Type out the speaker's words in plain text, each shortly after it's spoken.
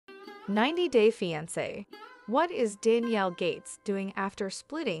90-Day Fiance. What is Danielle Gates doing after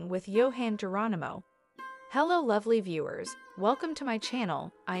splitting with Yohan Geronimo? Hello lovely viewers, welcome to my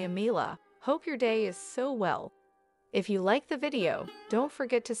channel. I am Mila. Hope your day is so well. If you like the video, don't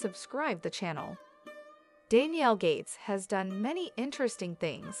forget to subscribe the channel. Danielle Gates has done many interesting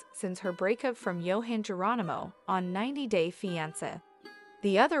things since her breakup from Yohan Geronimo on 90-Day Fiance.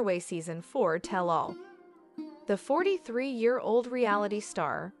 The Other Way Season 4 tell-all. The 43-year-old reality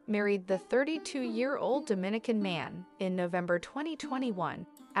star married the 32-year-old Dominican man in November 2021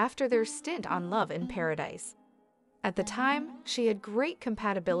 after their stint on Love in Paradise. At the time, she had great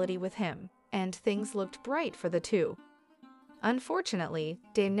compatibility with him, and things looked bright for the two. Unfortunately,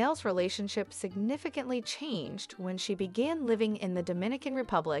 Danielle's relationship significantly changed when she began living in the Dominican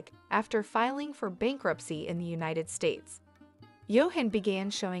Republic after filing for bankruptcy in the United States. Yohan began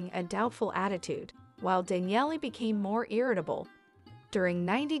showing a doubtful attitude, while Daniele became more irritable. During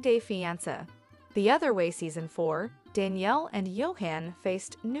 90-Day Fiance, The Other Way Season 4, Danielle and Yohan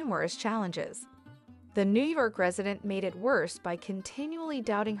faced numerous challenges. The New York resident made it worse by continually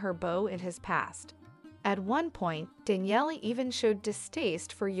doubting her beau in his past. At one point, Daniele even showed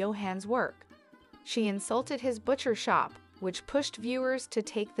distaste for Yohan's work. She insulted his butcher shop, which pushed viewers to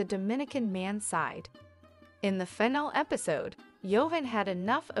take the Dominican man's side. In the final episode, Yohan had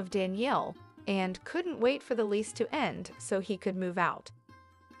enough of Danielle and couldn't wait for the lease to end so he could move out.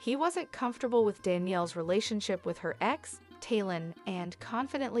 He wasn't comfortable with Danielle's relationship with her ex, Talon, and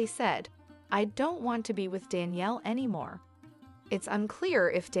confidently said, "I don't want to be with Danielle anymore." It's unclear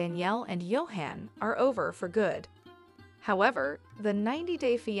if Danielle and Yohan are over for good. However, the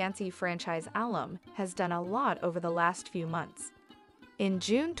 90-Day Fiance franchise alum has done a lot over the last few months. In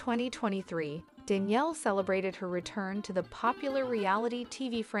June 2023, Danielle celebrated her return to the popular reality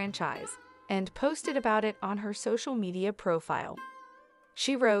TV franchise and posted about it on her social media profile.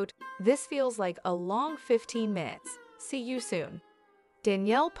 She wrote, "This feels like a long 15 minutes. See you soon."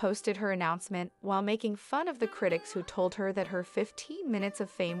 Danielle posted her announcement while making fun of the critics who told her that her 15 minutes of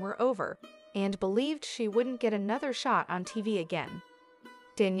fame were over and believed she wouldn't get another shot on TV again.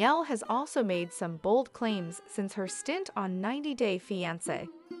 Danielle has also made some bold claims since her stint on 90-Day Fiance,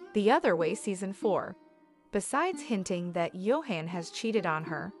 The Other Way Season 4. Besides hinting that Yohan has cheated on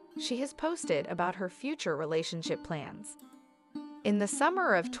her, she has posted about her future relationship plans. In the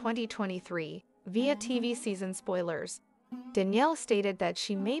summer of 2023, via TV season spoilers, Danielle stated that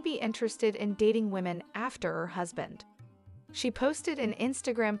she may be interested in dating women after her husband. She posted an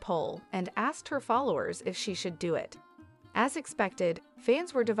Instagram poll and asked her followers if she should do it. As expected,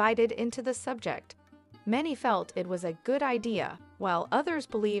 fans were divided into the subject. Many felt it was a good idea, while others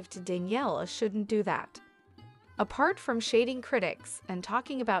believed Danielle shouldn't do that. Apart from shading critics and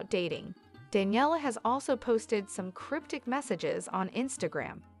talking about dating, Danielle has also posted some cryptic messages on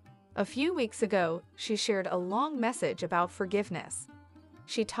Instagram. A few weeks ago, she shared a long message about forgiveness.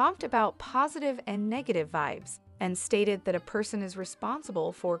 She talked about positive and negative vibes and stated that a person is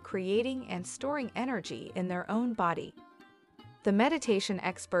responsible for creating and storing energy in their own body. The meditation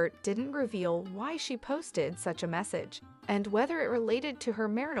expert didn't reveal why she posted such a message and whether it related to her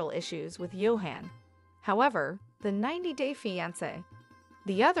marital issues with Yohan. However, the 90-Day Fiance,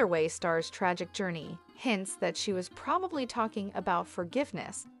 The Other Way star's tragic journey hints that she was probably talking about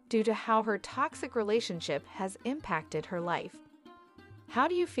forgiveness due to how her toxic relationship has impacted her life. How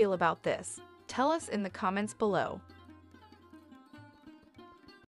do you feel about this? Tell us in the comments below.